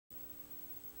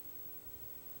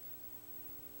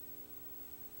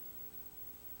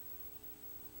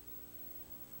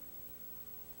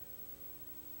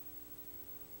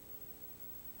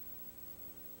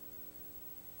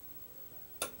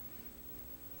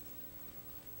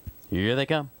Here they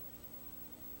come.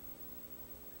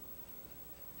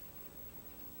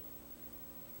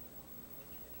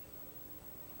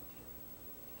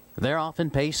 They're off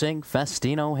and pacing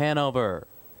Festino Hanover.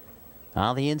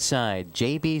 On the inside,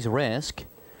 JB's Risk.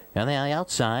 And the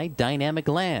outside, Dynamic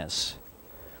Glass.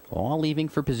 All leaving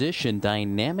for position.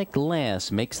 Dynamic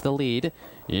Glass makes the lead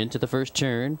into the first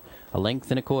turn. A length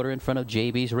and a quarter in front of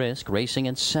JB's Risk. Racing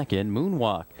in second,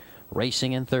 Moonwalk.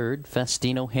 Racing in third,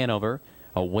 Festino Hanover.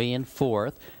 Away in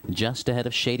fourth, just ahead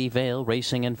of Shady Vale.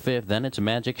 Racing in fifth, then it's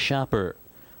Magic Shopper.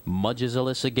 Mudge's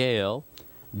Alyssa Gale.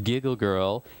 Giggle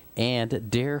Girl. And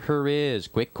Dare Her Is.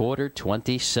 Quick quarter,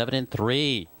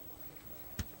 27-3.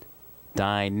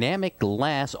 Dynamic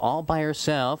Glass all by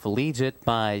herself leads it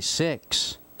by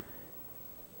 6.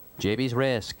 JB's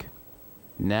Risk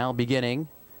now beginning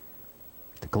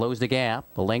to close the gap.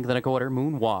 A length and a quarter.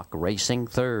 Moonwalk racing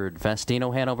third.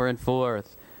 Festino Hanover in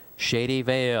fourth. Shady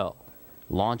Vale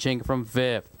launching from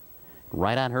fifth.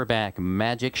 Right on her back,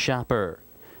 Magic Shopper.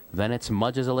 Then it's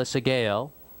Mudge's Alyssa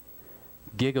Gale.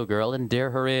 Giggle Girl and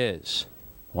Dare Her Is.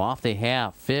 Off the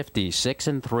half,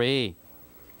 56-3.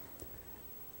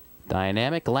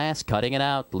 Dynamic Glass cutting it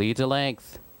out, leads a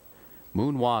length.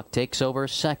 Moonwalk takes over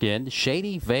second.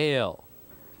 Shady Vale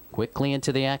quickly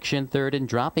into the action third and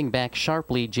dropping back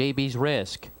sharply, JB's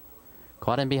Risk.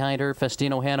 Caught in behind her,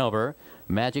 Festino Hanover.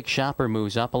 Magic Shopper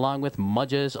moves up along with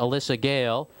Mudge's Alyssa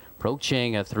Gale,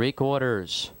 approaching a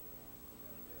three-quarters.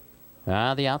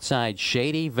 The outside,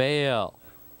 Shady Vale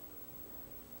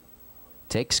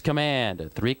takes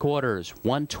command. Three-quarters,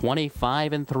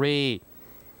 125-3.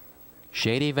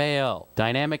 Shady Vale,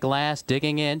 Dynamic Glass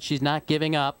digging in. She's not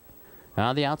giving up.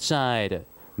 On the outside,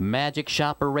 Magic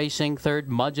Shopper racing third.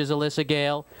 Mudge's Alyssa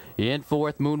Gale in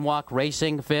fourth. Moonwalk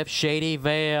racing fifth. Shady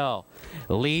Vale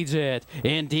leads it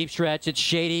in deep stretch. It's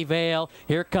Shady Vale.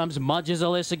 Here comes Mudge's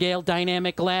Alyssa Gale.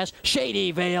 Dynamic Glass.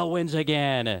 Shady Vale wins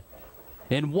again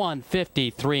in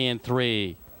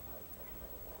 153-3.